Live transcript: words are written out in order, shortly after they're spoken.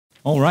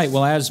All right.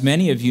 Well, as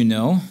many of you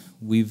know,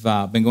 we've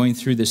been going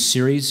through this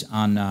series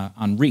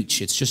on reach.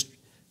 It's just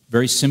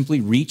very simply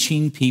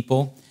reaching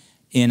people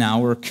in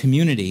our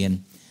community.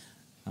 And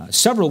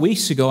several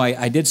weeks ago,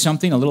 I did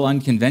something a little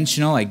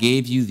unconventional. I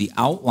gave you the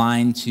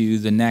outline to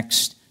the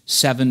next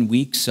 7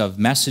 weeks of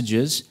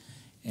messages,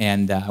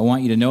 and I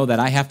want you to know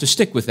that I have to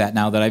stick with that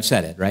now that I've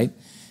said it, right?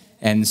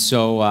 And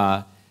so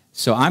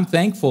I'm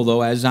thankful,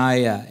 though, as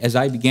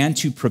I began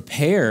to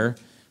prepare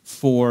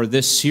for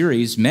this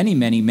series many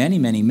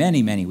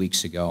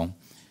weeks ago.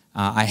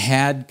 I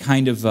had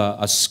kind of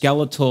a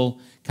skeletal,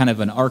 kind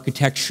of an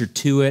architecture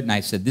to it, and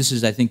I said, this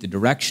is, I think, the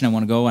direction I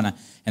want to go. And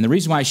the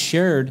reason why I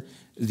shared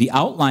the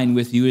outline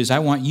with you is I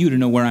want you to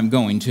know where I'm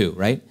going to,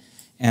 right?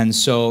 And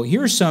so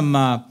here's some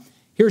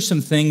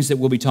things that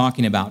we'll be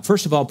talking about.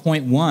 First of all,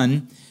 point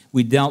one,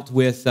 we're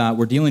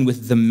dealing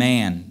with the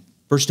man.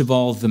 First of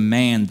all, the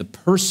man, the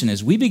person.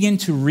 As we begin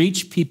to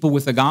reach people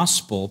with the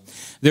gospel,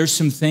 there's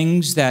some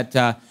things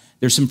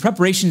there's some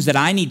preparations that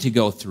I need to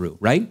go through,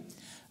 right?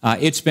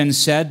 It's been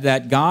said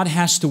that God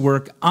has to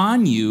work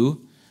on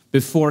you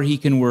before he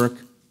can work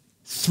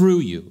through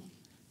you.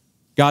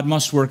 God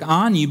must work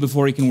on you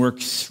before he can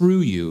work through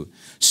you.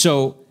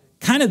 So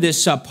kind of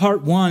this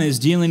part one is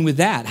dealing with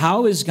that.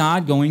 How is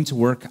God going to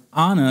work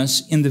on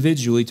us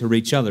individually to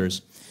reach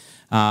others?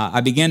 I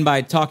begin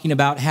by talking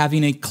about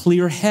having a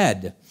clear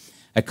head.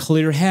 A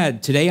clear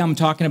head. Today I'm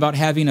talking about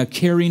having a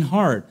caring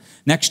heart.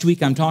 Next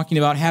week I'm talking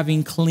about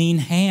having clean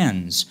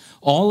hands.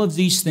 All of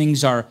these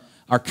things are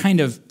kind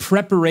of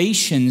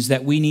preparations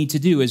that we need to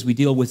do as we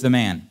deal with the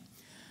man.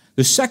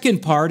 The second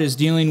part is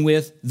dealing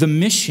with the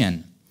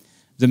mission.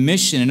 The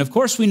mission. And of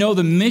course we know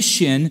the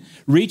mission,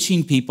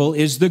 reaching people,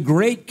 is the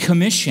Great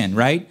Commission,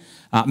 right?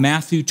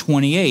 Matthew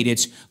 28.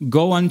 It's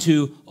go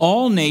unto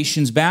all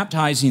nations,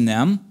 baptizing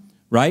them.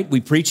 Right?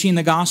 We preaching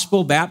the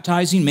gospel,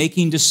 baptizing,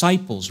 making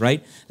disciples,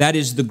 right? That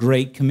is the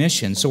Great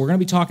Commission. So we're going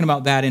to be talking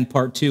about that in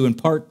part two. And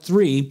part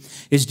three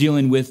is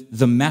dealing with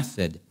the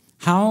method.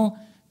 How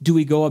do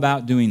we go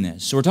about doing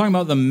this? So we're talking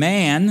about the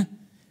man,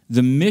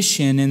 the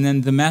mission, and then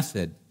the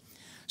method.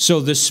 So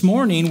this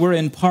morning we're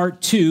in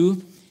part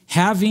two,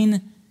 having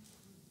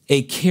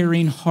a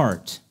caring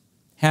heart.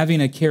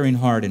 Having a caring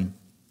heart. And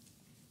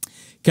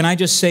can I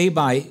just say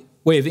by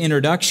way of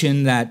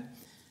introduction that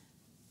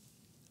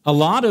a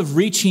lot of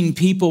reaching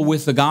people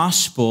with the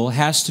gospel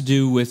has to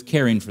do with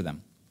caring for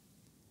them.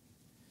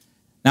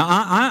 Now,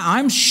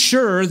 I'm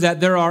sure that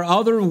there are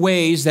other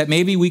ways that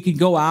maybe we could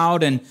go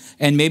out and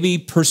maybe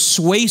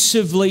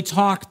persuasively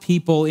talk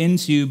people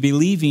into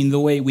believing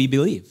the way we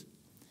believe.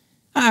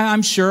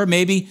 I'm sure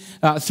maybe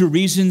through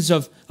reasons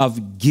of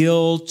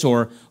guilt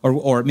or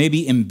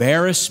maybe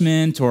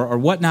embarrassment or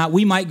whatnot,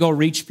 we might go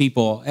reach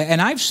people.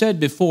 And I've said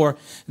before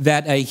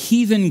that a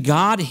heathen,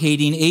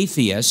 God-hating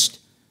atheist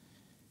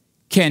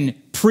can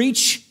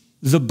preach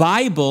the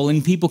Bible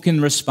and people can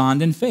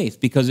respond in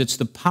faith because it's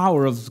the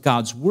power of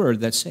God's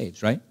word that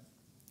saves, right?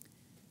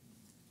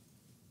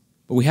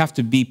 But we have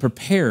to be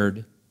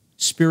prepared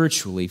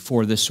spiritually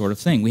for this sort of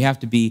thing. We have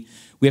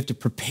to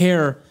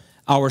prepare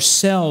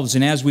ourselves,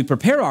 and as we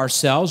prepare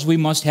ourselves, we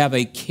must have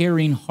a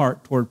caring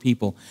heart toward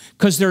people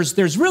because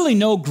there's really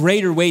no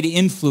greater way to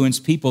influence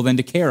people than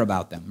to care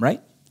about them,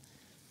 right?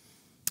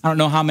 I don't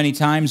know how many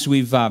times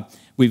we've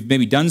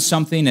maybe done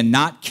something and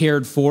not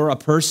cared for a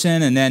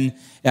person, and then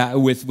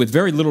with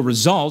very little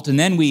result, and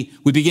then we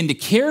begin to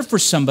care for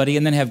somebody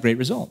and then have great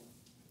result.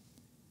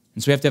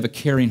 And so we have to have a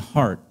caring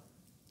heart.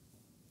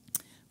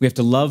 We have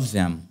to love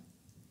them.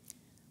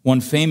 One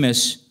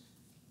famous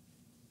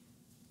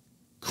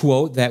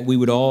quote that we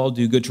would all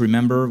do good to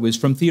remember was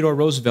from Theodore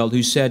Roosevelt,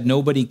 who said,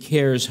 "Nobody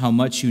cares how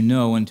much you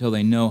know until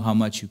they know how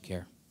much you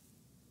care."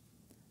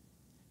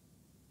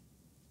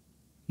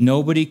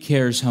 Nobody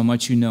cares how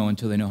much you know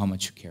until they know how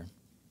much you care.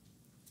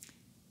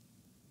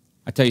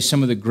 I tell you,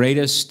 some of the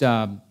greatest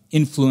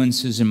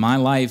influences in my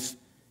life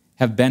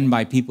have been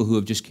by people who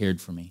have just cared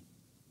for me.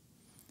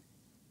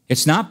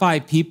 It's not by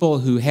people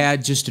who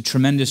had just a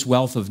tremendous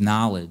wealth of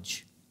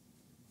knowledge,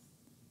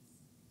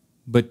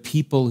 but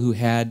people who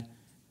had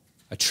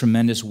a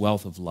tremendous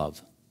wealth of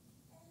love.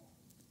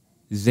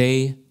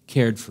 They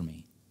cared for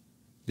me.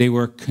 They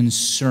were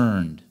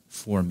concerned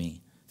for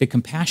me. They had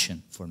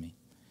compassion for me.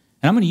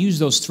 And I'm going to use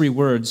those three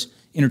words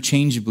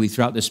interchangeably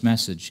throughout this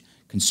message: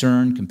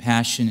 concern,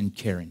 compassion, and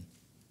caring.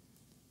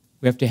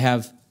 We have to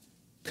have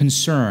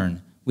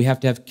concern. We have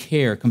to have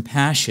care,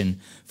 compassion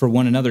for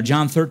one another.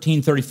 John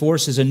 13:34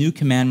 says, "A new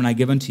commandment I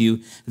give unto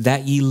you,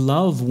 that ye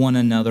love one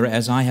another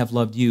as I have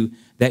loved you,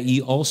 that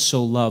ye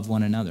also love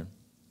one another."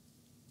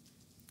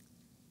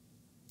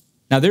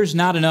 Now, there's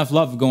not enough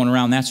love going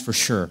around, that's for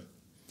sure.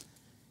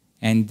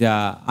 And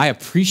I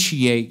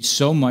appreciate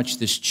so much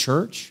this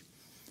church.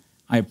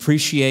 I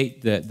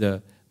appreciate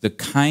the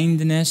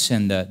kindness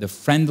and the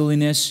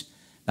friendliness,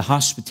 the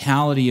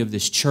hospitality of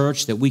this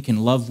church, that we can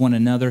love one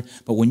another.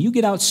 But when you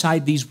get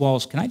outside these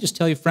walls, can I just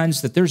tell you,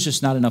 friends, that there's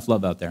just not enough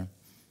love out there.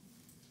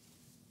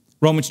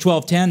 Romans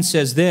 12:10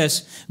 says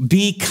this,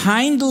 "Be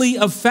kindly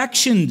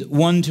affectioned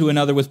one to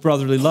another with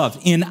brotherly love.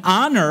 In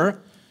honor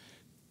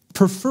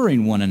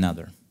preferring one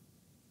another.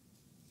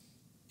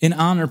 In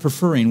honor,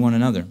 preferring one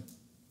another.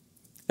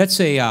 That's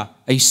a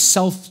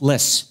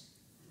selfless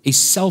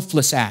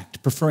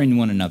act, preferring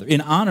one another.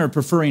 In honor,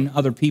 preferring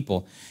other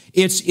people.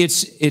 It's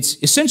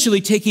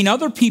essentially taking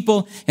other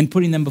people and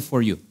putting them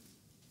before you.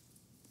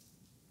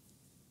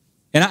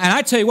 And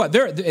I tell you what,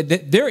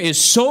 there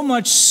is so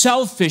much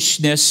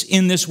selfishness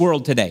in this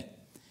world today.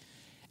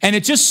 And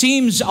it just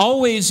seems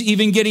always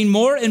even getting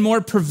more and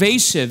more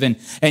pervasive.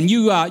 And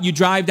you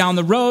drive down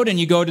the road and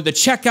you go to the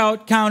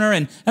checkout counter.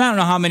 And I don't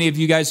know how many of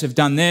you guys have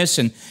done this.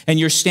 And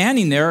you're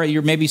standing there, or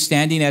you're maybe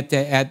standing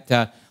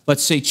at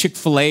let's say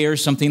Chick-fil-A or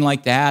something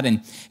like that.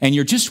 And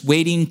you're just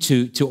waiting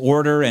to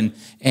order. And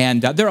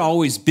they're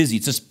always busy.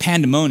 It's just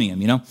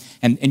pandemonium, you know.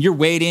 And you're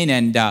waiting,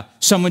 and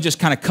someone just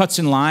kind of cuts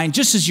in line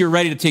just as you're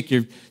ready to take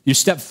your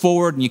step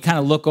forward. And you kind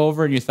of look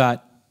over and you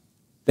thought,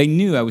 they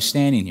knew I was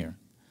standing here.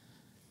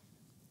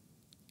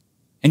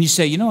 And you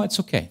say, you know what, it's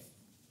okay.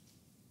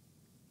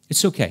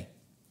 It's okay.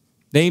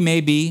 They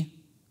may be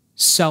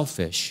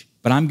selfish,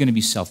 but I'm going to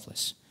be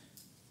selfless.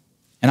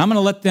 And I'm going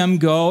to let them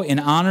go in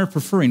honor,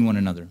 preferring one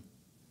another.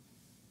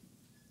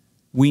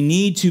 We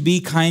need to be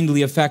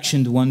kindly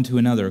affectioned one to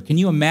another. Can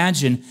you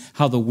imagine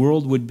how the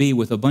world would be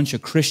with a bunch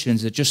of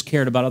Christians that just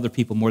cared about other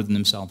people more than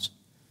themselves?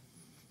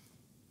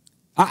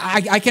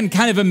 I can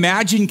kind of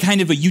imagine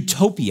kind of a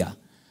utopia.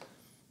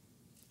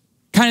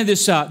 Kind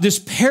of this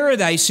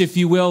paradise, if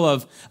you will,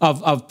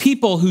 of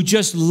people who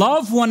just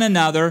love one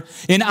another.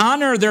 In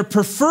honor, they're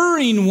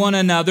preferring one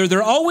another.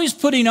 They're always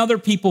putting other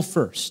people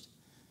first.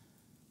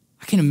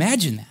 I can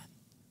imagine that.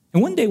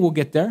 And one day we'll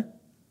get there.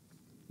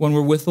 When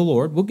we're with the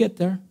Lord, we'll get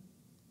there.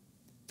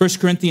 1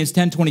 Corinthians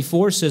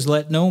 10:24 says,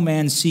 let no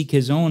man seek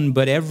his own,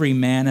 but every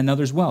man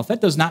another's wealth.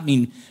 That does not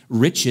mean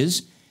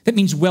riches. That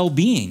means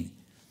well-being.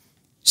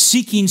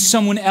 Seeking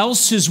someone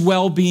else's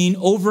well-being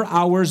over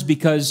ours,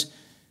 because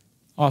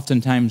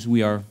oftentimes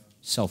we are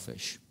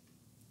selfish.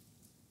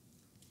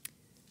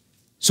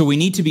 So we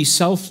need to be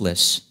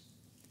selfless.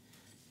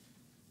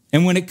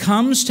 And when it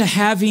comes to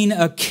having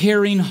a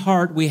caring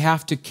heart, we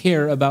have to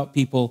care about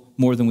people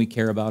more than we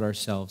care about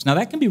ourselves. Now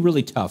that can be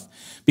really tough,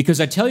 because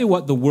I tell you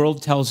what the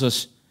world tells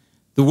us.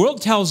 The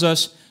world tells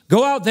us,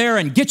 go out there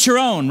and get your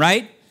own,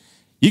 right?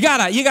 You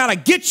gotta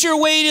get your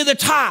way to the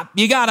top.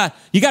 You gotta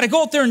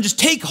go out there and just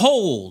take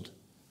hold.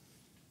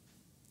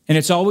 And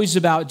it's always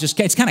about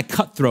it's kind of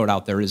cutthroat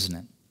out there, isn't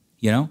it?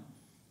 You know?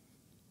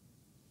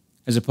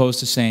 As opposed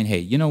to saying, hey,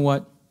 you know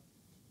what?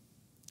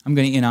 I'm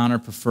going to, in honor,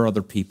 prefer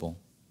other people.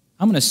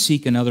 I'm going to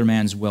seek another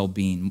man's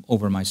well-being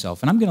over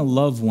myself. And I'm going to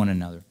love one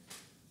another.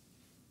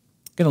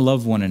 I'm going to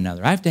love one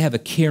another. I have to have a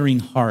caring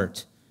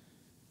heart.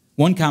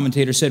 One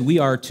commentator said we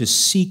are to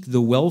seek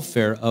the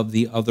welfare of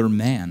the other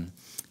man.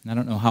 And I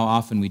don't know how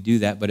often we do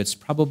that, but it's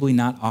probably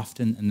not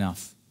often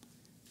enough.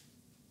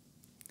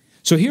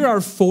 So here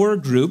are four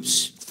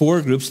groups.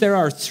 There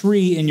are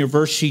three in your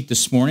verse sheet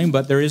this morning,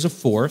 but there is a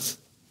fourth.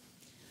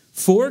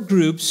 Four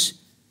groups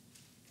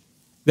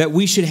that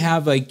we should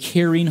have a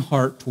caring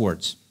heart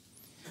towards.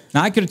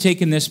 Now, I could have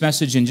taken this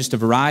message in just a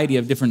variety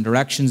of different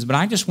directions, but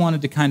I just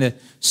wanted to kind of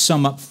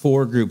sum up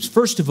four groups.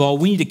 First of all,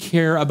 we need to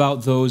care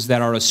about those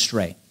that are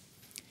astray.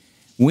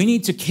 We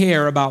need to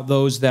care about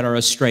those that are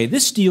astray.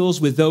 This deals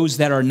with those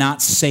that are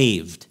not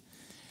saved,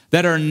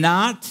 that are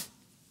not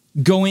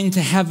going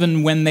to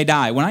heaven when they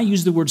die. When I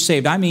use the word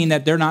saved, I mean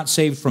that they're not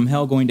saved from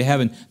hell going to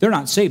heaven. They're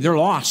not saved. They're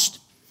lost.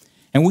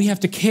 And we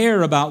have to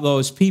care about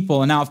those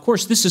people. And now, of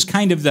course, this is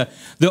kind of the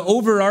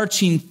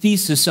overarching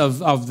thesis of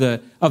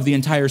the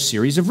entire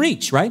series of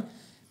Reach, right?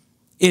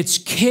 It's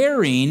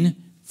caring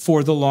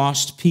for the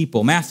lost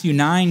people. Matthew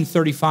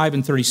 9:35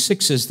 and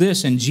 36 says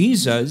this, and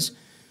Jesus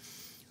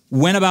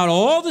went about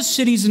all the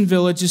cities and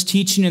villages,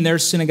 teaching in their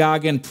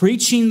synagogue and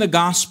preaching the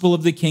gospel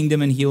of the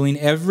kingdom and healing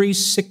every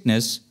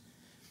sickness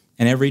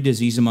and every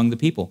disease among the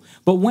people.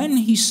 But when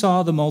he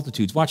saw the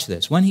multitudes, watch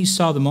this, when he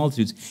saw the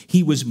multitudes,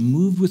 he was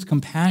moved with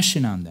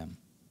compassion on them,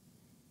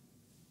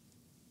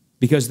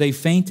 because they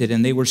fainted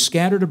and they were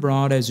scattered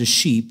abroad as a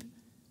sheep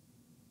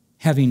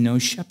having no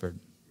shepherd.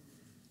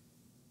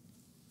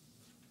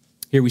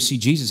 Here we see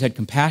Jesus had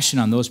compassion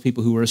on those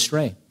people who were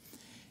astray.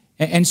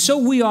 And so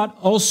we ought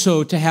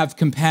also to have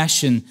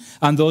compassion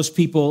on those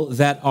people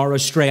that are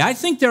astray. I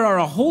think there are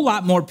a whole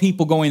lot more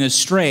people going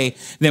astray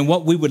than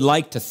what we would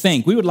like to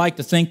think. We would like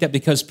to think that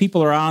because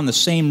people are on the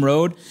same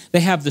road, they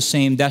have the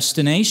same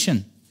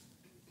destination.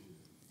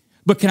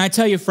 But can I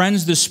tell you,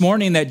 friends, this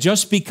morning that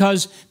just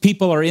because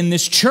people are in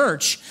this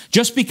church,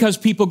 just because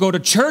people go to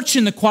church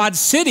in the Quad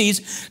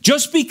Cities,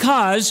 just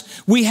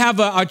because we have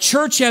a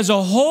church as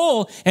a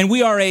whole and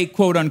we are a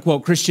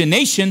quote-unquote Christian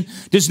nation,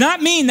 does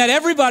not mean that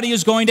everybody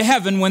is going to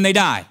heaven when they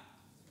die.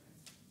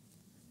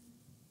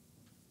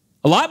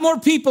 A lot more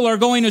people are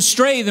going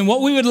astray than what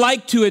we would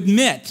like to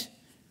admit.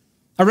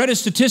 I read a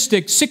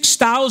statistic,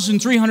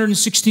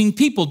 6,316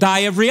 people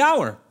die every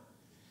hour.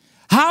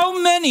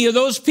 How many of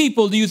those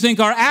people do you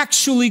think are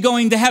actually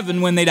going to heaven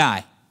when they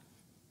die?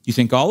 You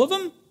think all of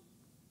them?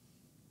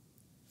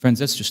 Friends,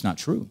 that's just not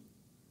true.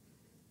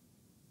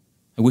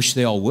 I wish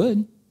they all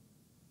would.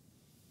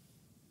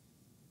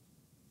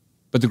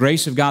 But the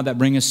grace of God that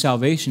bringeth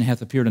salvation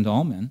hath appeared unto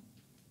all men.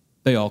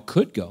 They all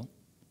could go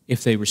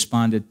if they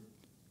responded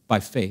by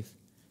faith.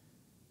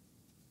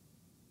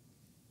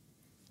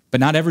 But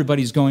not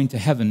everybody's going to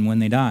heaven when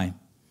they die.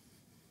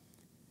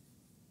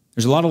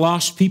 There's a lot of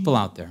lost people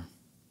out there.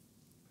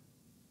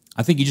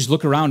 I think you just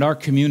look around our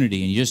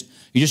community and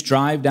you just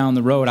drive down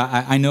the road.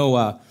 I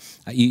know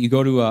you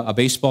go to a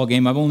baseball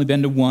game. I've only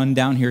been to one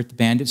down here at the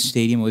Bandit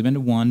Stadium. I've only been to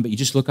one, but you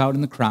just look out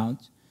in the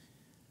crowds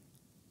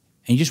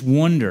and you just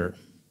wonder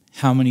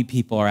how many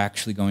people are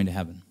actually going to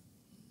heaven.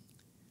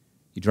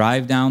 You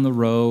drive down the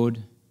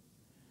road,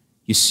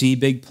 you see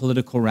big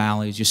political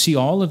rallies, you see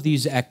all of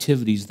these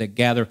activities that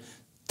gather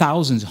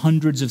thousands,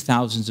 hundreds of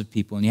thousands of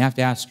people, and you have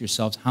to ask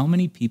yourselves, how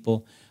many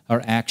people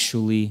are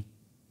actually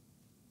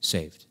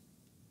saved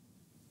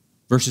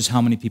versus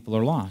how many people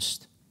are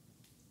lost?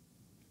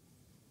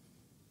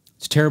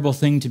 It's a terrible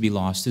thing to be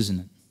lost, isn't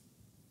it?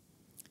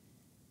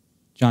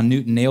 John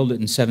Newton nailed it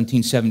in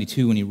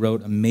 1772 when he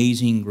wrote,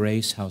 "Amazing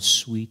grace, how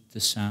sweet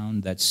the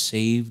sound that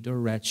saved a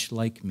wretch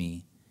like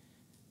me.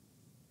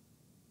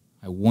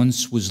 I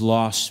once was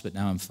lost, but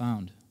now I'm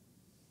found.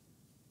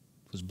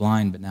 Was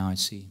blind, but now I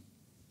see."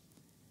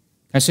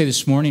 Can I say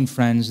this morning,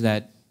 friends,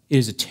 that it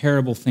is a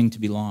terrible thing to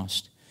be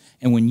lost.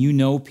 And when you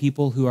know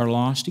people who are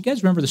lost, you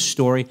guys remember the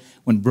story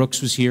when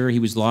Brooks was here? He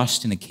was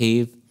lost in a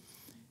cave.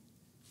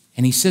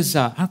 And he says,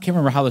 I can't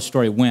remember how the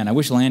story went. I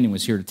wish Landon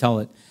was here to tell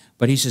it.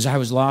 But he says, I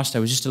was lost. I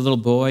was just a little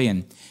boy.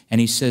 And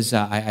he says,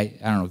 I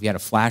don't know if he had a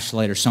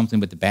flashlight or something,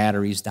 but the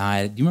batteries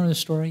died. Do you remember the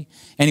story?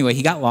 Anyway,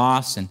 he got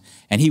lost,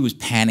 and he was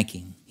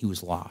panicking. He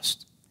was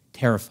lost,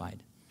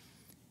 terrified.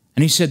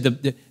 And he said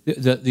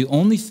the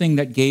only thing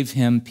that gave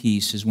him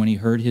peace is when he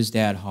heard his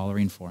dad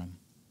hollering for him.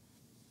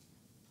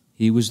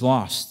 He was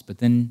lost, but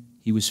then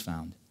he was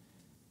found.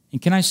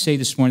 And can I say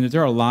this morning that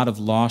there are a lot of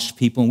lost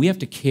people, and we have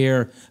to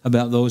care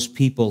about those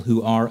people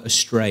who are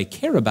astray.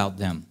 Care about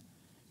them,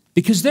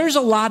 because there's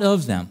a lot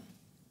of them.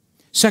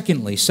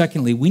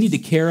 Secondly, we need to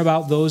care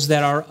about those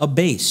that are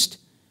abased.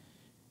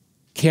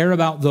 Care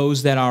about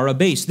those that are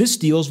abased. This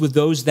deals with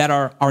those that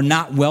are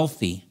not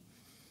wealthy.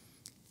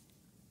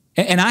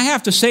 And I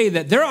have to say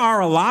that there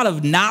are a lot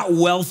of not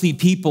wealthy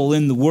people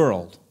in the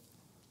world.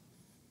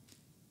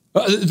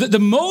 The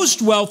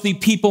most wealthy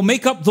people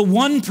make up the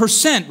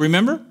 1%,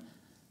 remember?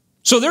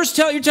 So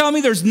you're telling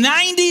me there's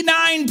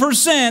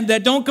 99%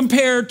 that don't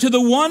compare to the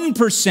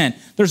 1%.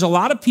 There's a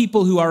lot of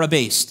people who are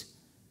abased,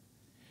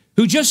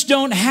 who just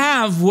don't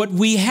have what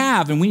we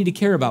have, and we need to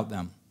care about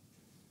them.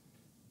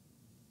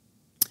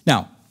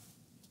 Now,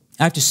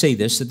 I have to say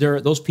this, that there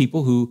are those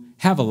people who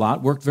have a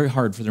lot, worked very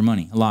hard for their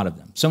money, a lot of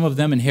them. Some of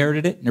them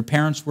inherited it, and their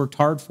parents worked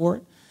hard for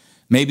it.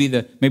 Maybe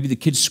the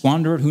kids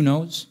squander it, who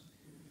knows?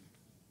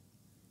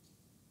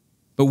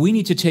 But we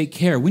need to take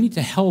care. We need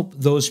to help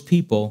those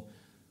people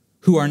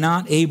who are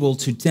not able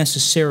to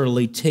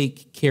necessarily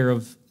take care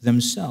of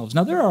themselves.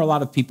 Now, there are a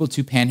lot of people,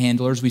 too,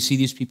 panhandlers. We see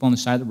these people on the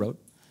side of the road.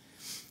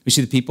 We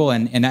see the people,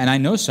 and I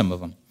know some of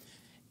them.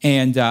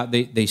 And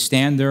they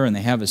stand there, and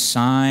they have a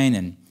sign,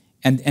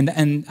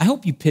 and I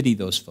hope you pity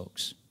those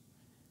folks.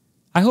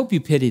 I hope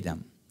you pity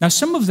them. Now,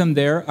 some of them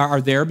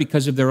are there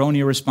because of their own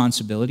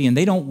irresponsibility, and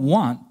they don't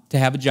want to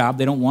have a job.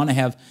 They don't want to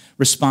have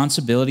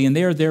responsibility, and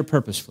they are there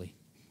purposefully.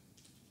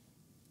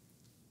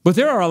 But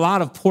there are a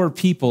lot of poor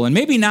people, and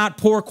maybe not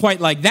poor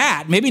quite like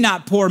that, maybe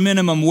not poor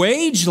minimum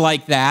wage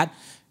like that,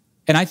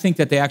 and I think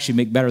that they actually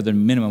make better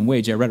than minimum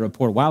wage. I read a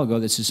report a while ago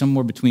that says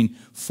somewhere between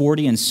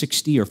 $40 and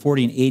 $60 or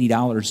 $40 and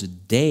 $80 a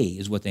day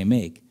is what they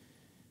make,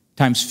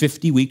 times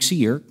 50 weeks a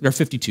year. They're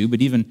 52,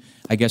 but even,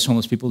 I guess,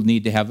 homeless people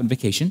need to have a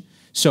vacation.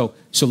 So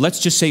let's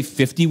just say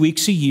 50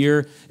 weeks a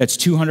year, that's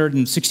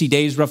 260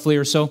 days roughly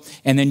or so,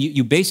 and then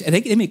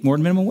they make more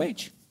than minimum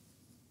wage.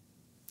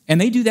 And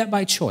they do that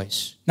by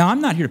choice. Now,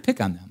 I'm not here to pick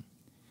on them.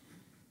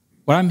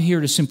 What I'm here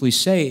to simply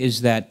say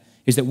is that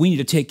we need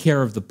to take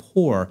care of the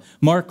poor.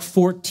 Mark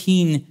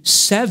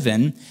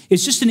 14:7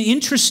 is just an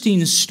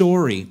interesting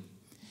story.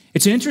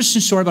 It's an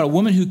interesting story about a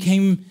woman who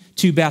came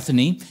to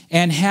Bethany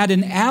and had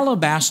an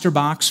alabaster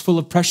box full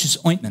of precious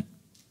ointment.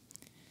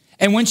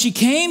 And when she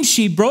came,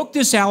 she broke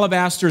this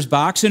alabaster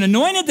box and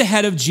anointed the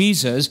head of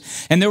Jesus.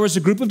 And there was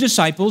a group of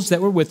disciples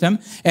that were with him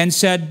and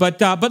said,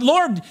 but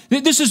Lord,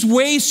 this is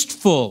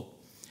wasteful.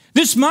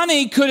 This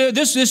ointment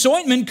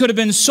could have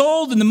been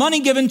sold and the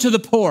money given to the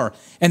poor.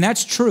 And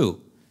that's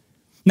true.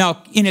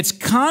 Now, in its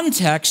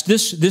context,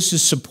 this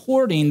is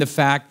supporting the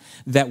fact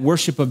that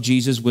worship of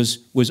Jesus was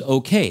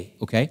okay?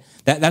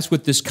 That's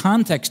what this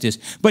context is.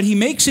 But he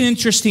makes an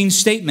interesting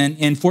statement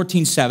in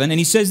 14:7, and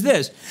he says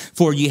this,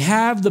 "For ye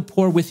have the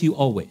poor with you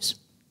always."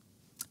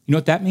 You know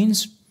what that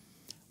means?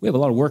 We have a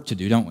lot of work to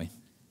do, don't we?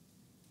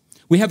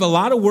 We have a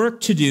lot of work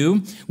to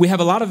do. We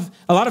have a lot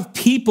of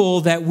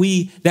people that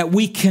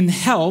we can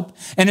help.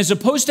 And as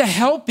opposed to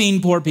helping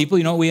poor people,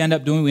 you know what we end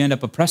up doing? We end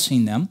up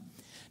oppressing them.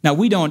 Now,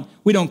 we don't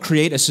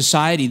create a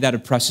society that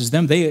oppresses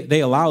them. They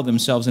allow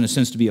themselves, in a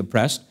sense, to be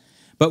oppressed.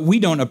 But we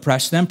don't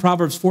oppress them.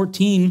 Proverbs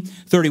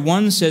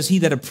 14:31 says, "He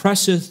that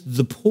oppresseth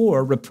the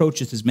poor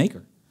reproacheth his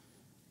maker."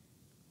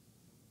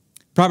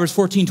 Proverbs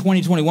 14,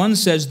 20, 21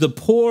 says, the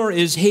poor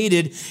is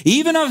hated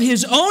even of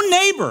his own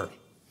neighbor.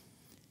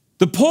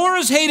 The poor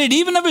is hated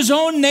even of his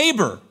own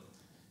neighbor.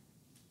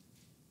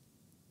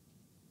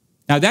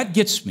 Now that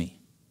gets me.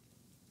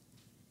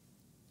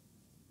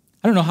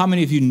 I don't know how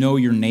many of you know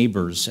your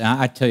neighbors.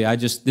 I tell you,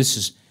 this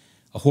is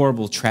a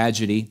horrible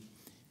tragedy,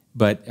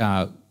 but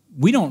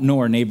we don't know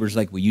our neighbors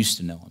like we used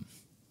to know them.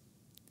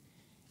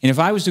 And if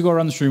I was to go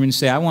around this room and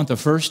say, I want the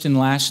first and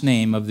last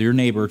name of your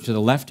neighbor to the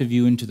left of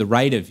you and to the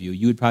right of you,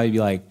 you would probably be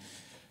like,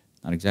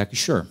 not exactly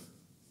sure.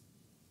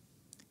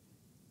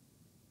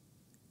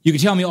 You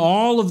can tell me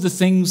all of the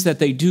things that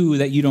they do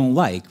that you don't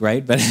like,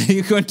 right? But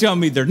you couldn't tell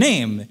me their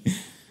name.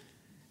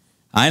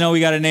 I know we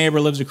got a neighbor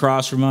who lives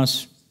across from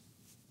us.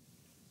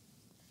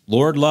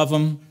 Lord love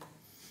him.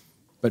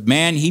 But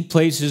man, he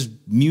plays his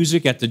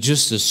music at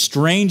just the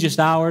strangest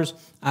hours.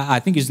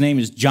 I think his name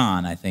is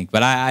John, I think.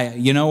 But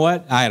you know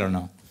what? I don't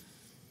know.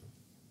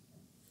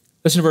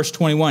 Listen to verse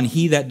 21.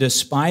 He that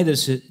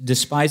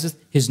despiseth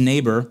his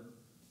neighbor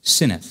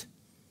sinneth.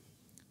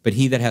 But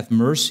he that hath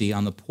mercy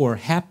on the poor,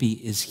 happy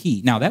is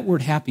he. Now, that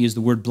word happy is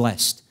the word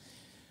blessed.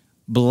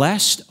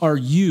 Blessed are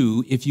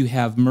you if you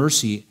have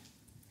mercy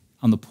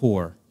on the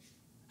poor.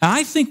 Now,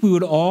 I think we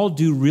would all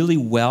do really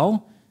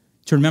well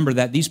to remember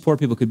that these poor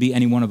people could be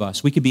any one of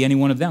us. We could be any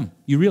one of them.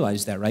 You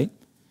realize that, right?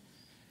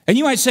 And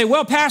you might say,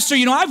 well, Pastor,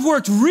 I've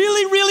worked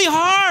really, really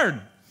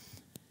hard.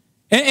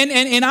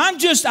 And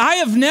I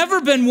have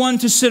never been one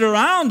to sit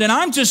around, and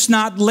I'm just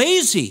not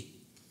lazy.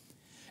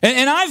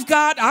 And I've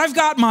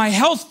got my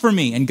health for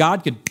me, and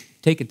God could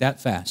take it that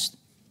fast.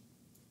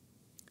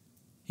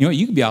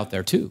 You could be out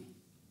there too.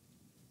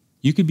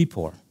 You could be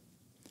poor.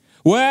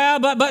 Well,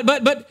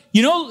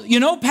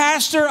 but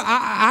Pastor,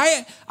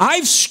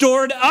 I've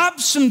stored up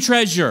some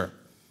treasure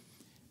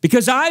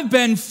because I've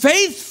been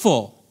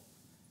faithful.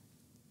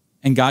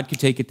 And God could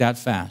take it that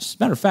fast. As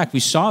a matter of fact, we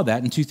saw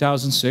that in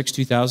 2006,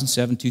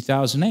 2007,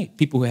 2008.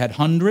 People who had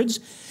hundreds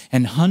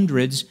and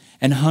hundreds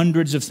and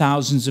hundreds of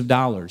thousands of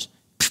dollars,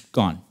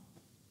 gone.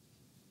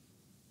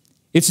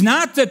 It's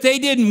not that they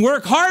didn't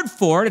work hard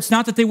for it. It's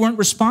not that they weren't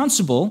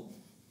responsible.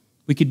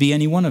 We could be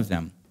any one of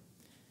them.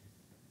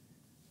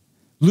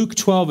 Luke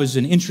 12 is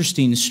an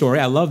interesting story.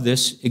 I love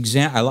this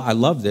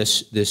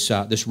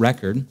this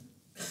record,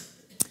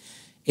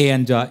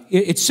 and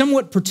it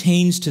somewhat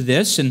pertains to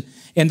this.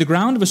 And the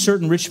ground of a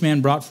certain rich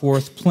man brought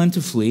forth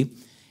plentifully,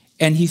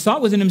 and he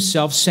thought within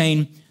himself,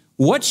 saying,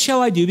 "What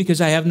shall I do?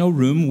 Because I have no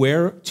room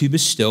where to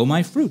bestow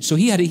my fruit." So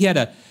he had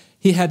a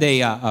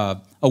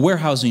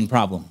warehousing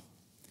problem.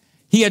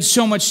 He had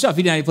so much stuff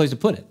he didn't have any place to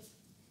put it.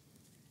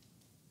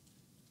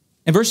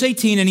 In verse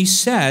 18, and he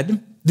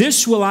said,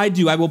 "This will I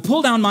do. I will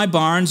pull down my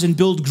barns and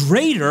build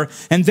greater,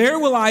 and there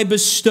will I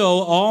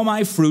bestow all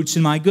my fruits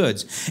and my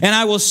goods. And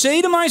I will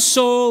say to my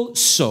soul,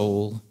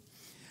 soul,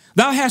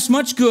 thou hast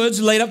much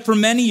goods laid up for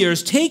many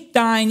years. Take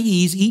thine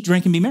ease, eat,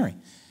 drink, and be merry."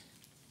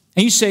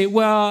 And you say,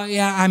 well,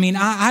 yeah,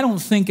 I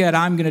don't think that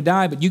I'm going to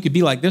die, but you could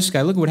be like this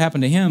guy. Look at what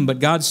happened to him. But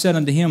God said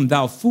unto him,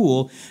 "Thou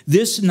fool,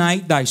 this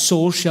night thy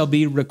soul shall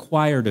be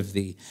required of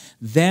thee.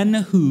 Then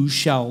who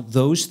shall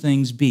those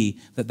things be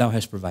that thou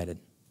hast provided?"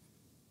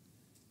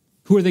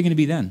 Who are they going to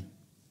be then?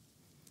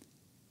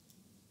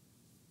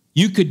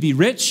 You could be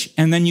rich,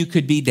 and then you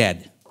could be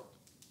dead.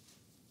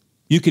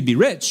 You could be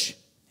rich,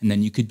 and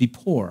then you could be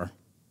poor.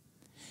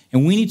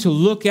 And we need to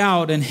look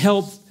out and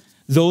help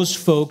those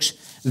folks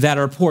that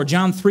are poor.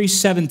 John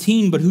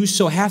 3:17, "But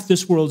whoso hath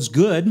this world's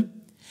good,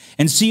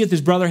 and seeth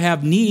his brother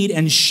have need,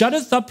 and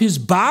shutteth up his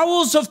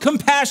bowels of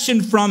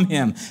compassion from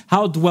him,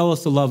 how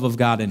dwelleth the love of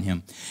God in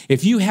him?"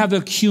 If you have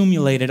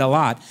accumulated a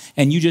lot,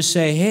 and you just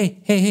say,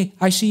 hey,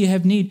 I see you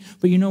have need,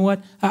 but you know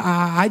what?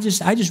 I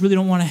just really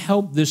don't want to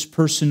help this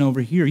person over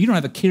here. You don't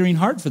have a caring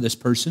heart for this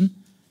person.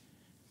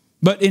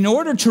 But in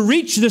order to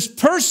reach this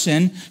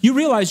person, you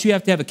realize you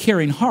have to have a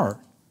caring heart.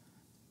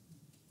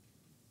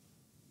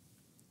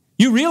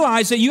 You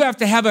realize that you have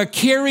to have a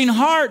caring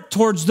heart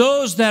towards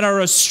those that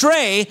are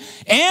astray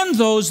and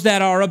those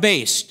that are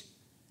abased,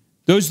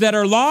 those that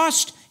are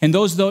lost and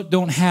those that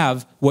don't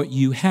have what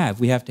you have.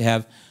 We have to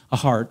have a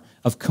heart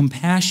of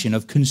compassion,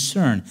 of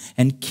concern,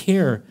 and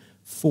care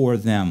for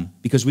them,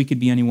 because we could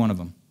be any one of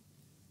them.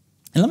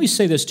 And let me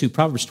say this too.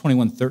 Proverbs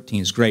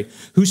 21:13 is great.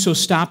 "Whoso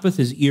stoppeth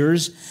his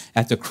ears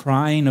at the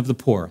crying of the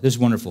poor." This is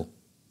wonderful.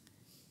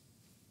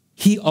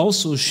 "He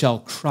also shall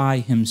cry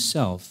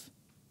himself,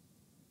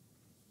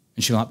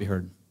 and shall not be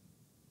heard."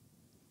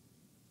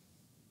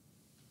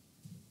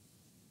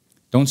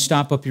 Don't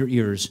stop up your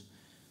ears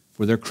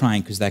for their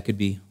crying, because that could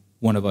be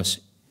one of us.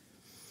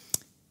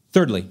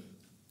 Thirdly,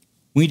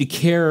 we need to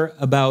care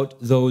about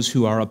those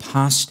who are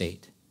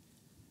apostate.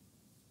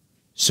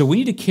 So we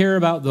need to care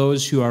about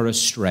those who are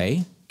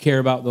astray, care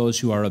about those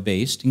who are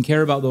abased, and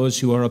care about those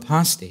who are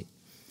apostate.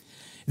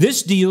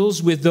 This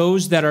deals with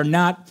those that are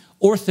not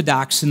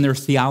orthodox in their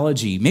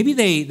theology. Maybe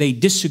they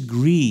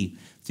disagree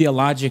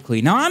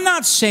theologically. Now, I'm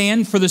not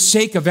saying for the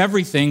sake of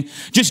everything,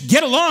 just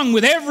get along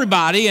with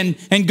everybody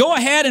and go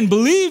ahead and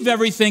believe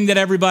everything that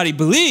everybody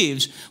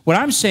believes. What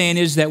I'm saying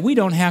is that we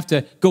don't have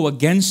to go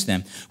against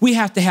them. We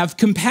have to have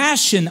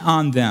compassion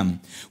on them.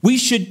 We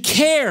should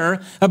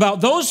care about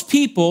those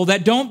people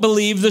that don't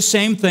believe the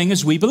same thing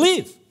as we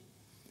believe.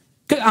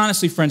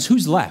 Honestly, friends,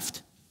 who's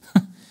left?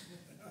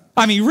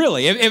 I mean,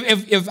 really,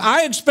 if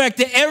I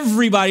expect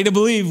everybody to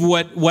believe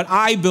what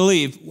I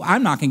believe,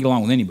 I'm not going to get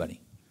along with anybody.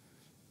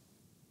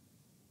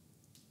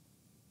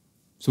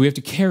 So we have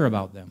to care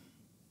about them.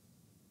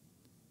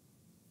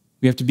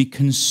 We have to be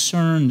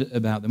concerned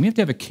about them. We have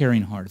to have a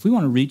caring heart. If we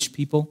want to reach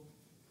people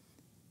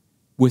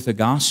with the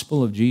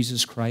gospel of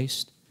Jesus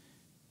Christ,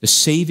 the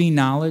saving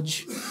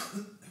knowledge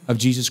of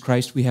Jesus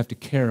Christ, we have to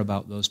care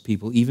about those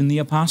people, even the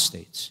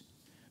apostates.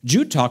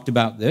 Jude talked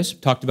about this,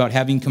 talked about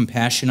having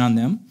compassion on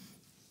them.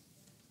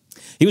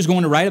 He was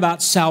going to write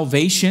about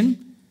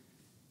salvation.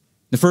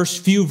 The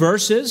first few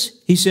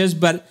verses, he says,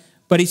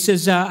 but he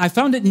says, I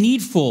found it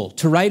needful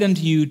to write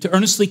unto you to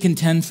earnestly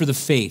contend for the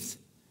faith.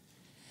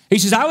 He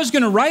says, I was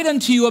going to write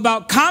unto you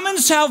about common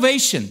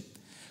salvation,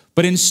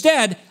 but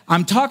instead,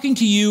 I'm talking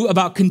to you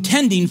about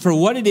contending for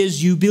what it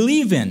is you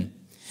believe in.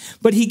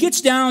 But he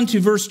gets down to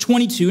verse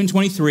 22 and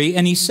 23,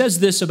 and he says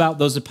this about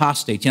those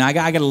apostates. You know, I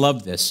got to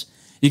love this.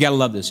 You got to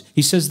love this.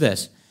 He says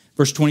this,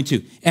 verse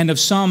 22, and of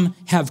some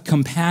have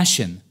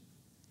compassion,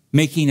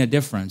 making a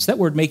difference. That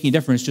word making a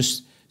difference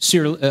just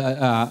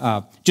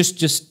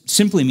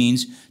simply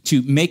means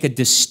to make a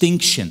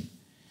distinction,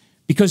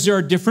 because there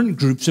are different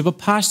groups of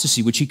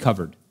apostasy, which he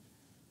covered.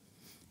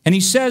 And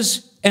he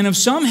says, and of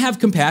some have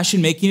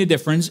compassion, making a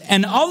difference,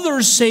 and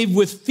others save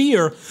with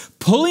fear,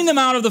 pulling them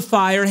out of the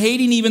fire,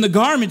 hating even the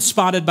garment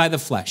spotted by the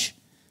flesh.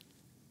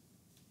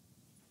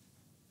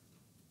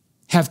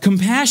 Have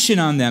compassion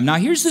on them. Now,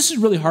 this is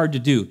really hard to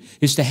do,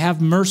 is to have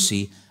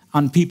mercy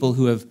on people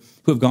who have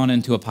gone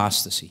into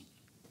apostasy.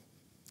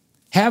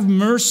 Have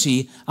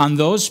mercy on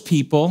those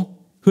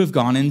people who have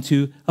gone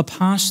into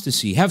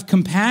apostasy. Have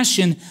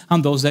compassion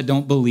on those that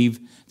don't believe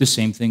the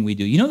same thing we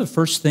do. You know, the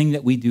first thing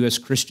that we do as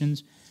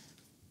Christians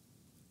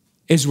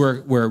is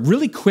we're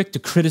really quick to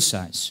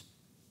criticize.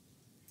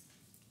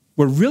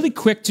 We're really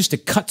quick just to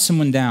cut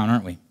someone down,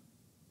 aren't we?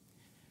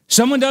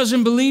 Someone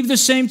doesn't believe the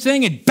same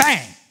thing, and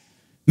bang!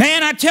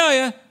 Man, I tell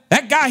you,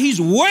 that guy, he's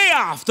way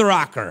off the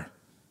rocker.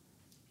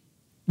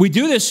 We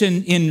do this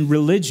in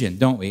religion,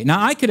 don't we?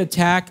 Now, I could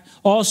attack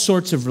all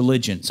sorts of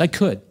religions. I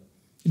could.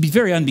 It'd be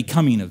very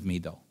unbecoming of me,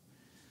 though.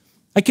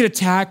 I could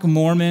attack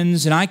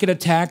Mormons, and I could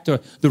attack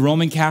the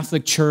Roman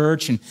Catholic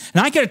Church, and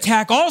I could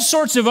attack all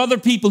sorts of other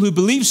people who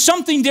believe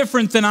something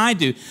different than I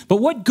do. But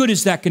what good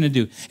is that going to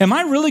do? Am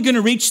I really going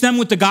to reach them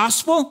with the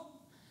gospel?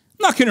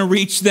 I'm not going to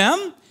reach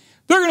them.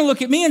 They're going to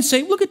look at me and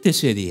say, look at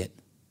this idiot.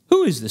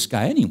 Who is this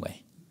guy anyway?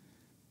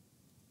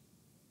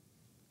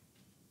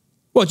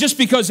 Well, just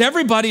because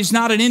everybody's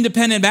not an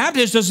independent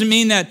Baptist doesn't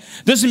mean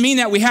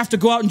that we have to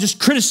go out and just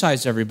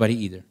criticize everybody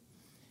either.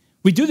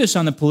 We do this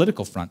on the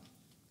political front.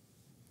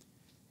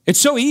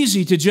 It's so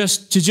easy to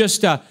just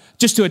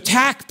to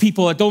attack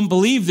people that don't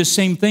believe the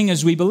same thing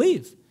as we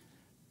believe.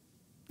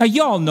 Now,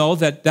 you all know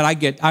that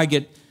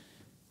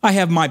I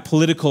have my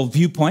political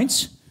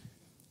viewpoints,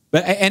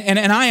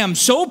 and I am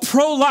so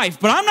pro-life,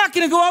 but I'm not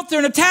going to go out there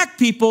and attack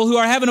people who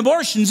are having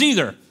abortions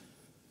either.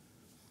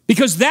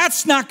 Because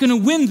that's not going to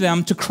win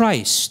them to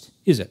Christ,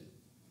 is it?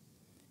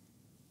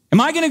 Am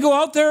I going to go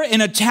out there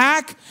and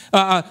attack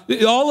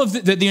all of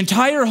the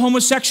entire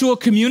homosexual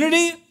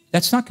community?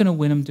 That's not going to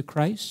win them to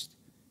Christ.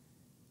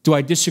 Do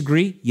I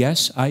disagree?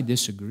 Yes, I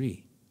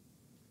disagree.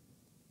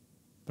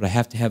 But I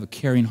have to have a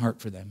caring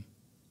heart for them.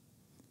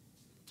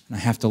 And I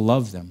have to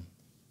love them.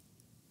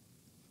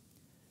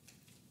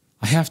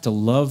 I have to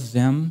love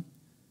them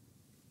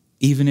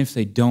even if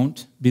they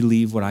don't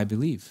believe what I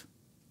believe.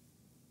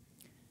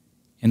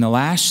 And the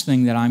last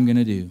thing that I'm going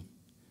to do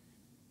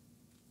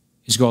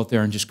is go out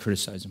there and just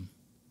criticize them.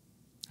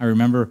 I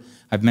remember,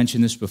 I've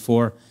mentioned this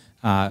before,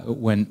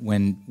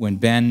 when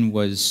Ben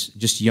was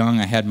just young,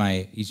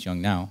 he's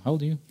young now. How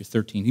old are you? You're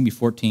 13. He'll be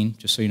 14,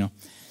 just so you know.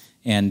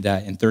 And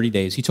in 30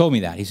 days, he told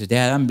me that. He said,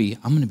 Dad, I'm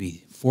going to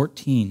be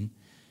 14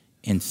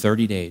 in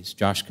 30 days.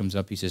 Josh comes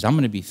up, he says, I'm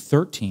going to be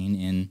 13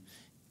 in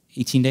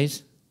 18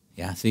 days?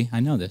 Yeah, see, I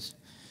know this.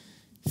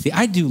 See,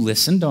 I do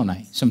listen, don't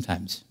I,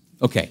 sometimes?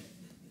 Okay.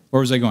 Where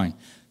was I going?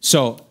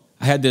 So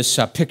I had this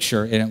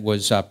picture, and it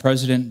was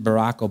President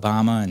Barack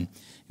Obama, and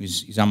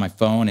he's on my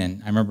phone,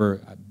 and I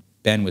remember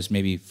Ben was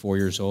maybe 4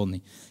 years old, and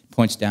he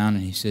points down,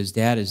 and he says,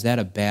 Dad, is that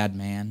a bad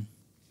man?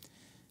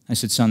 I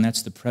said, son,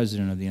 that's the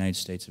President of the United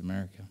States of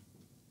America.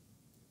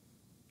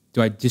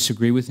 Do I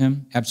disagree with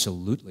him?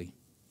 Absolutely.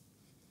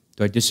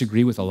 Do I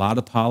disagree with a lot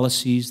of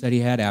policies that he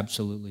had?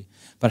 Absolutely.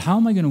 But how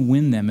am I going to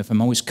win them if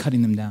I'm always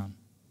cutting them down?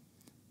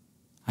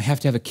 I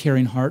have to have a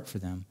caring heart for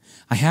them.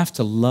 I have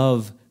to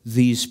love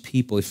these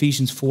people.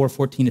 Ephesians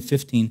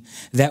 4:14-15,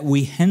 that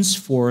we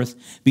henceforth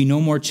be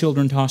no more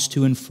children tossed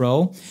to and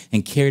fro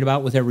and carried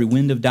about with every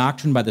wind of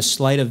doctrine by the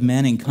sleight of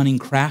men and cunning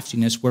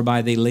craftiness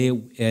whereby they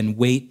lay and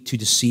wait to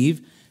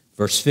deceive.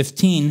 Verse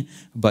 15,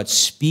 but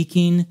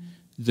speaking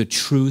the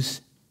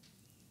truth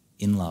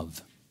in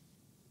love.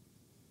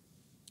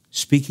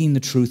 Speaking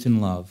the truth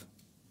in love.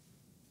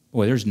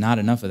 Boy, there's not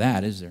enough of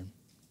that, is there?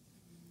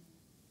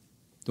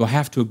 Do I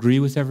have to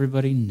agree with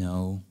everybody?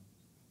 No.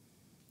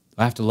 Do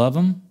I have to love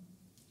them?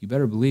 You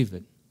better believe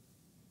it.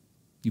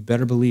 You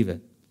better believe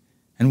it.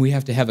 And we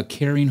have to have a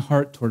caring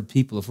heart toward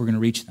people if we're going to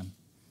reach them.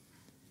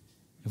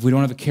 If we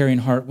don't have a caring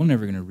heart, we're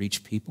never going to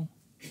reach people.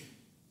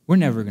 We're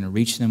never going to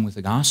reach them with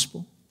the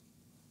gospel.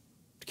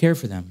 To care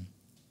for them.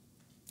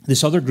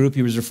 This other group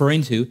he was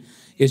referring to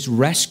is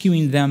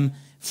rescuing them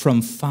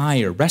from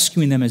fire,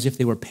 rescuing them as if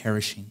they were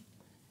perishing,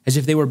 as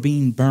if they were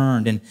being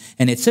burned. And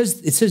it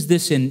says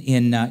this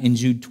in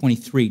Jude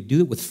 23, do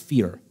it with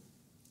fear.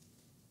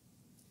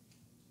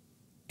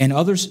 And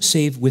others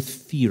save with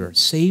fear.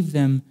 Save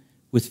them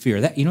with fear.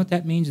 You know what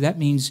that means? That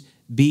means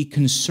be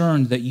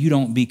concerned that you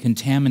don't be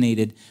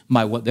contaminated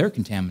by what they're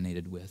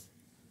contaminated with.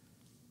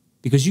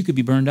 Because you could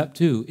be burned up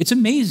too. It's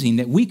amazing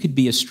that we could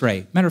be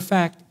astray. Matter of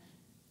fact,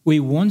 we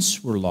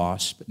once were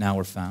lost, but now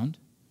we're found.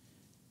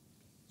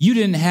 You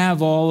didn't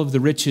have all of the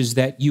riches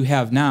that you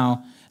have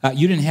now.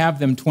 You didn't have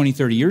them 20,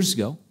 30 years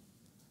ago.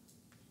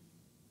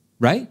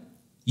 Right?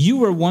 You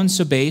were once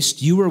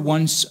abased. You were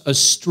once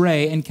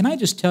astray. And can I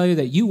just tell you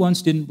that you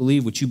once didn't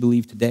believe what you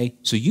believe today?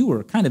 So you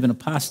were kind of an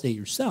apostate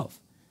yourself.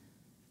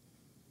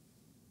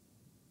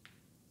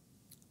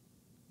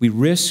 We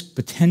risk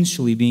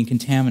potentially being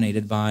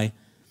contaminated by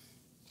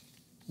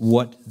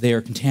what they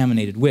are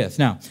contaminated with.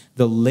 Now,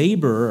 the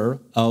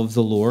laborer of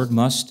the Lord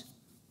must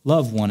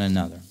love one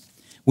another.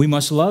 We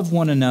must love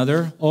one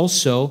another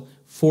also.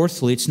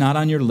 Fourthly, it's not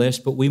on your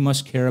list, but we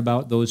must care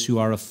about those who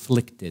are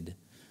afflicted.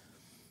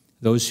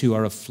 Those who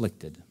are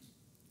afflicted.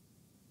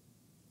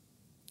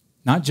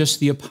 Not just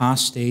the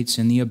apostates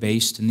and the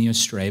abased and the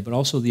astray, but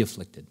also the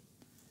afflicted.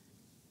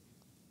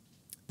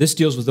 This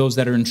deals with those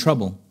that are in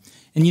trouble.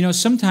 And you know,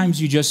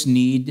 sometimes you just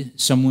need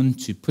someone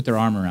to put their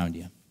arm around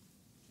you.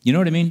 You know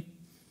what I mean?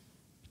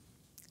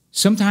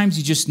 Sometimes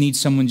you just need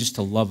someone just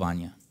to love on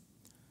you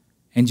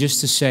and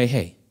just to say,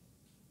 hey,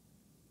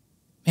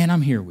 man,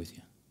 I'm here with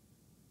you.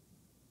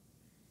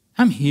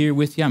 I'm here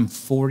with you. I'm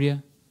for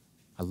you.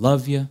 I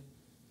love you.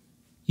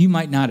 You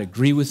might not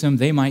agree with them.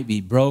 They might be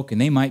broke and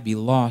they might be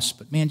lost.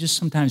 But man, just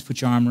sometimes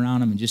put your arm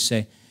around them and just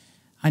say,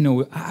 I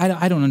know,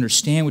 I don't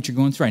understand what you're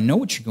going through. I know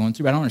what you're going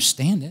through, but I don't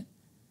understand it.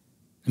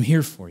 I'm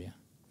here for you.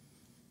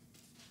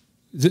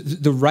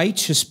 The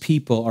righteous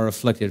people are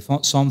afflicted.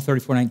 Psalm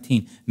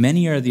 34:19.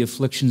 Many are the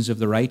afflictions of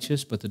the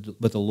righteous, but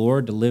the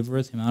Lord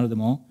delivereth him out of them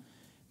all.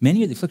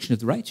 Many are the afflictions of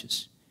the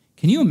righteous.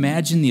 Can you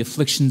imagine the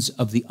afflictions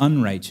of the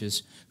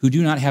unrighteous who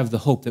do not have the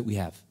hope that we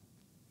have?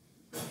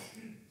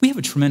 We have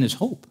a tremendous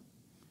hope.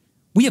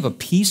 We have a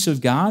peace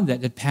of God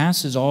that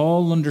passes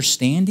all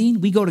understanding.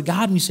 We go to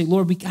God and we say,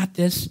 Lord, we got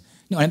this.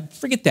 No,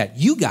 forget that.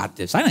 You got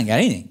this. I ain't got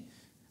anything.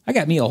 I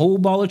got me a whole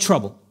ball of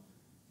trouble.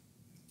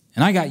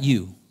 And I got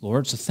you,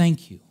 Lord, so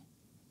thank you.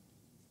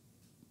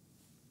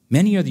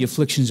 Many are the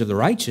afflictions of the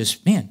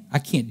righteous. Man, I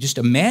can't just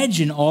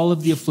imagine all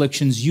of the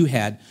afflictions you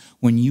had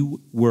when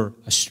you were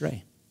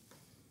astray.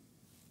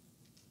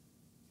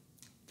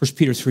 1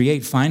 Peter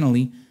 3:8,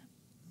 finally,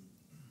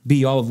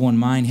 be all of one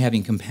mind,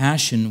 having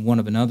compassion one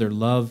of another,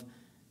 love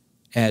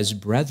as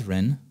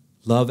brethren,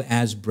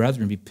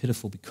 be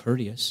pitiful, be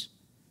courteous.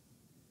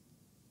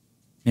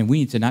 And we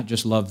need to not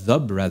just love the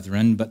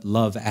brethren, but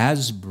love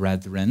as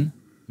brethren,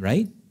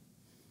 right?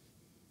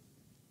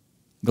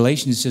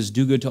 Galatians says,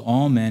 do good to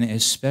all men,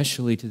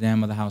 especially to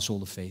them of the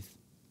household of faith.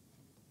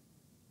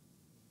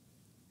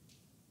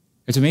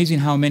 It's amazing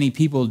how many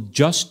people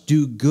just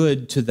do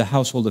good to the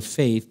household of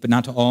faith, but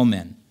not to all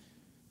men.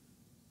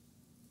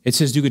 It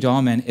says, do good to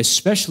all men,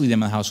 especially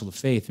them of the household of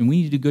faith. And we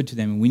need to do good to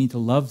them, and we need to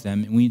love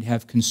them, and we need to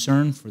have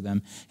concern for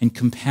them and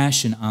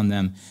compassion on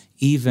them,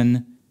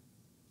 even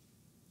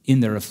in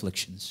their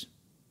afflictions.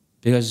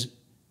 Because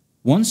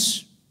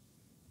once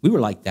we were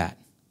like that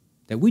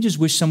we just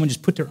wish someone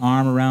just put their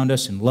arm around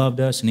us and loved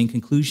us. And in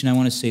conclusion, I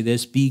want to say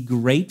this, be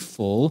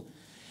grateful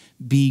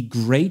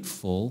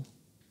that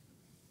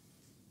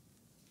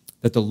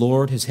the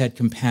Lord has had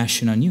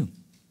compassion on you.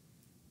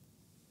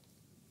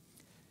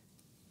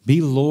 Be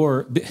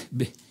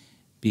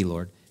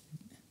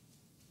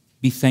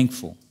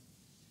thankful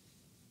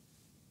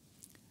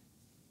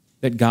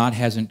that God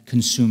hasn't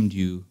consumed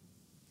you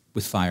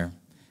with fire.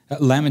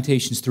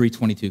 Lamentations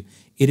 3:22.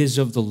 It is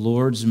of the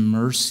Lord's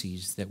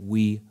mercies that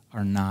we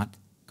are not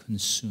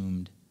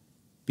consumed,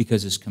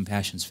 because his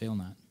compassions fail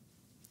not.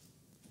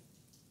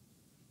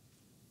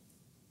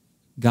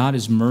 God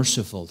is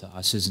merciful to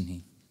us, isn't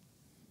he?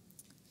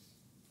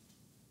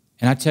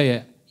 And I tell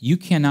you, you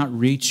cannot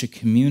reach a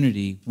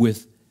community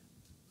with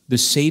the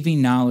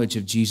saving knowledge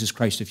of Jesus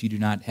Christ if you do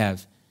not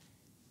have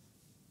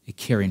a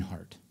caring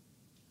heart.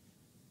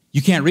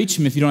 You can't reach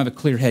him if you don't have a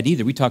clear head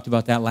either. We talked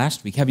about that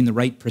last week. Having the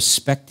right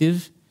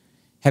perspective.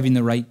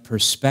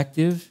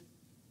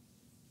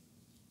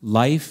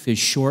 Life is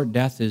short,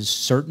 death is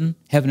certain.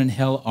 Heaven and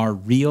hell are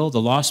real. The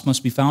lost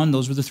must be found.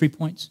 Those were the 3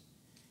 points.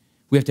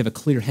 We have to have a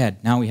clear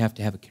head. Now we have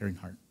to have a caring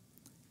heart.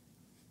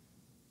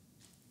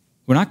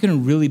 we're not going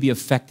to really be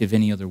effective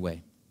any other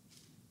way.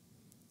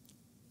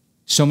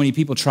 So many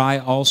people try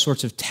all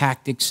sorts of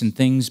tactics and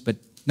things, but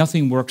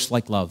nothing works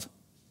like love.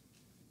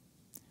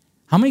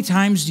 How many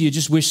times do you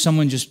just wish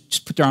someone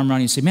just put their arm around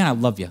you and say, man, I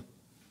love you.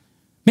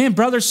 Man,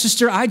 brother,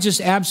 sister, I just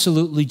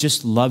absolutely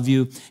just love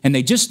you. And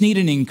they just need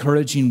an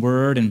encouraging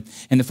word. And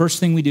the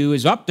first thing we do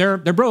is, they're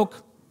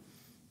broke.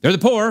 They're the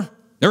poor.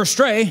 They're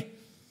astray.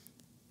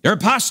 They're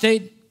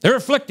apostate. They're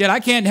afflicted. I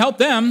can't help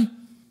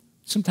them.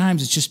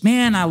 Sometimes it's just,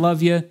 man, I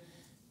love you.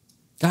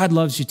 God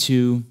loves you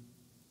too.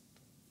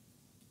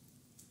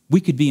 We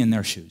could be in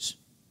their shoes.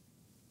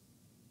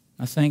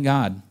 I thank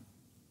God.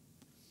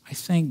 I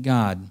thank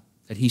God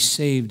that he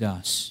saved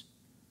us.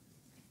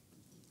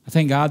 I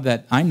thank God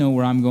that I know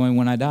where I'm going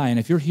when I die. And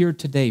if you're here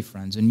today,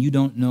 friends, and you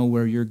don't know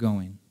where you're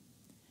going,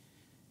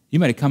 you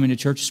might have come into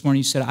church this morning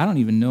and you said, I don't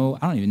even know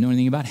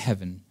anything about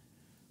heaven.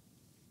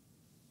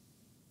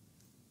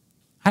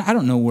 I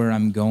don't know where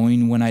I'm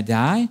going when I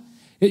die.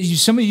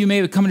 Some of you may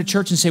have come into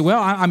church and say, well,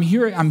 I'm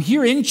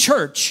here in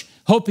church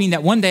hoping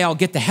that one day I'll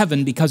get to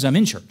heaven because I'm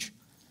in church.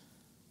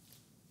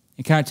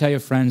 And can I tell you,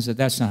 friends, that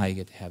that's not how you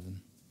get to heaven.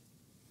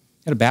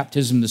 You had a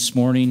baptism this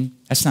morning.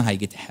 That's not how you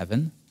get to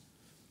heaven.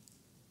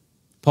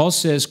 Paul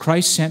says,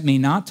 Christ sent me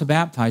not to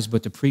baptize,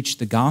 but to preach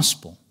the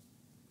gospel.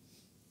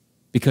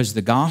 Because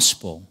the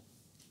gospel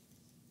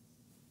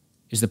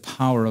is the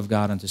power of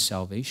God unto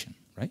salvation,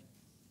 right?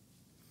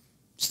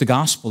 It's the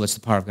gospel that's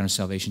the power of God unto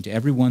salvation to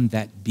everyone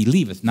that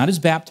believeth, not is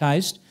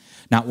baptized,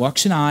 not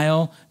walks an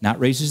aisle, not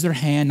raises their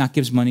hand, not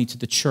gives money to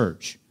the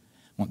church.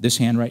 I want this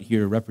hand right here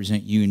to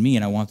represent you and me,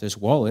 and I want this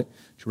wallet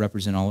to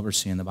represent all of our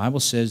sin. The Bible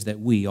says that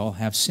we all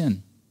have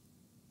sin.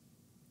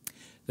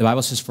 The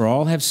Bible says, for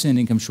all have sinned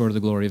and come short of the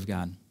glory of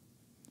God.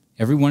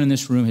 Everyone in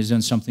this room has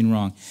done something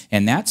wrong.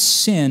 And that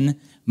sin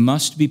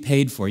must be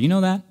paid for. You know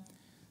that?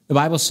 The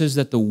Bible says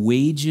that the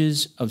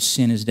wages of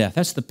sin is death.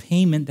 That's the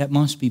payment that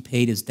must be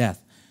paid is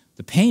death.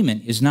 The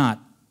payment is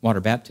not water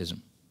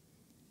baptism.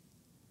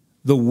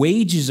 The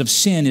wages of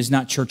sin is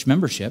not church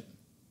membership.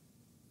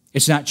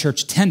 It's not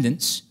church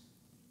attendance.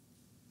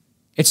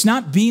 It's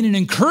not being an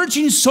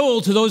encouraging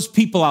soul to those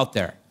people out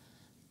there.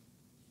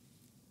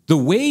 The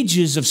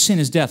wages of sin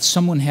is death.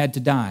 Someone had to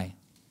die.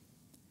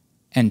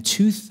 And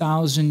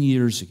 2,000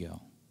 years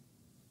ago,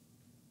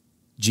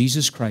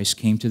 Jesus Christ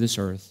came to this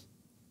earth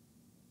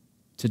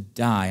to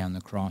die on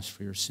the cross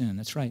for your sin.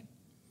 That's right.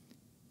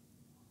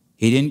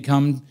 He didn't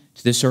come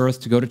to this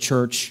earth to go to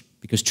church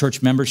because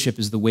church membership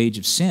is the wage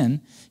of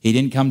sin. He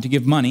didn't come to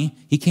give money.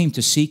 He came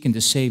to seek and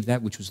to save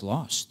that which was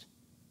lost.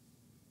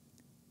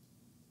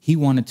 He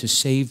wanted to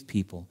save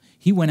people.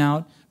 He went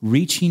out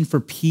reaching for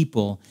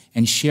people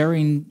and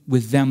sharing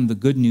with them the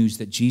good news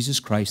that Jesus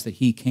Christ, that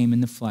he came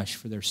in the flesh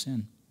for their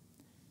sin.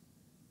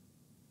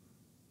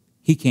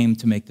 He came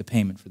to make the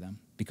payment for them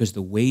because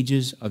the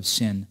wages of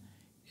sin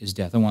is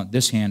death. I want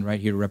this hand right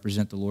here to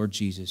represent the Lord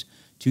Jesus.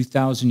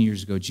 2,000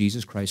 years ago,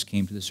 Jesus Christ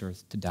came to this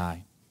earth to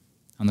die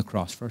on the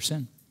cross for our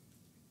sin.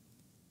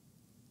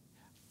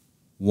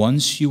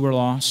 Once you were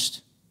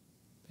lost,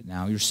 but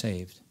now you're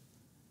saved.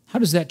 How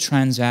does that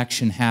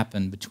transaction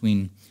happen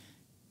between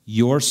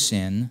your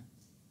sin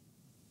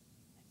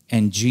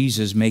and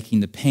Jesus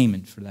making the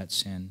payment for that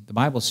sin? The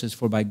Bible says,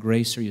 for by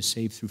grace are you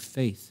saved through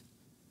faith.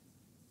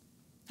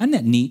 Isn't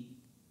that neat?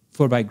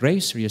 For by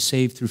grace are you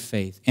saved through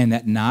faith, and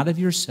that not of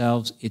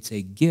yourselves, it's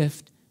a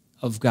gift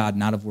of God,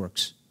 not of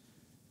works.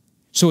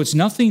 So it's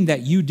nothing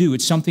that you do,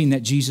 it's something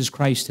that Jesus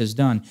Christ has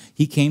done.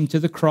 He came to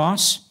the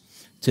cross,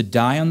 to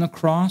die on the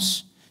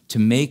cross, to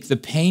make the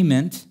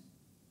payment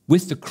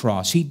with the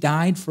cross. He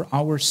died for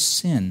our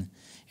sin,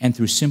 and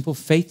through simple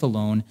faith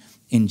alone,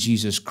 in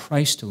Jesus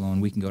Christ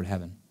alone, we can go to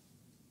heaven.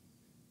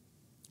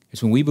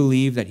 It's when we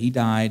believe that he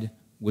died,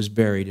 was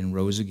buried, and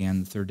rose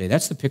again the third day.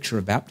 That's the picture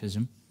of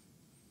baptism.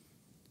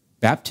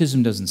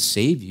 Baptism doesn't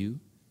save you.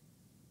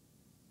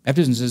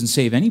 Baptism doesn't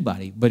save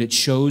anybody, but it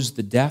shows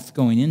the death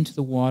going into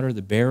the water,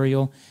 the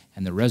burial,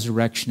 and the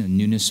resurrection and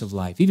newness of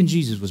life. Even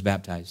Jesus was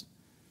baptized.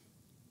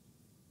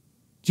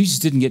 Jesus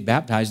didn't get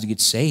baptized to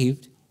get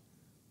saved.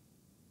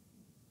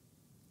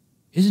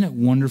 Isn't it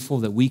wonderful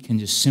that we can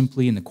just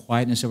simply, in the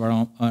quietness of our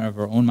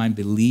own mind,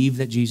 believe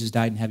that Jesus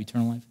died and have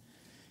eternal life?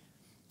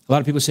 A lot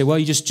of people say, well,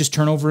 you just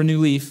turn over a new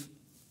leaf.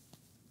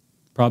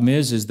 Problem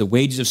is the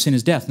wages of sin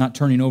is death, not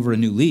turning over a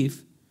new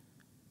leaf.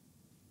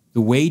 The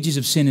wages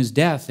of sin is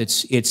death.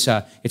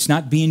 It's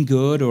not being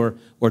good or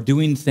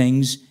doing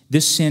things.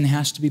 This sin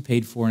has to be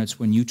paid for, and it's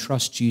when you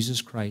trust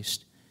Jesus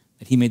Christ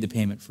that he made the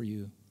payment for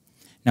you.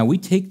 Now, we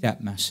take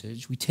that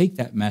message,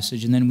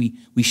 and then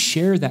we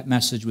share that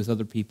message with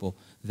other people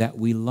that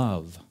we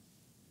love.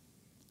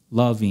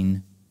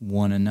 Loving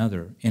one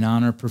another, in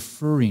honor,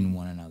 preferring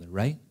one another,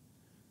 right?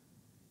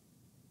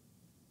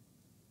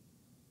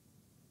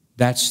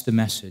 That's the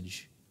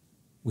message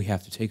we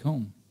have to take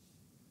home.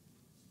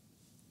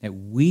 That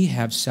we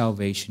have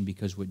salvation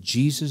because what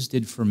Jesus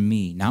did for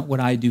me, not what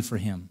I do for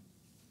him.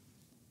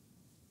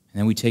 And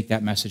then we take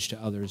that message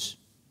to others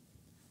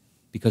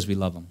because we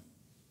love them.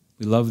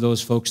 We love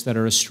those folks that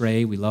are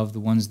astray. We love the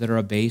ones that are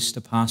abased,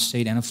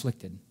 apostate, and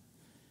afflicted.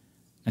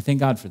 I thank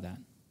God for that.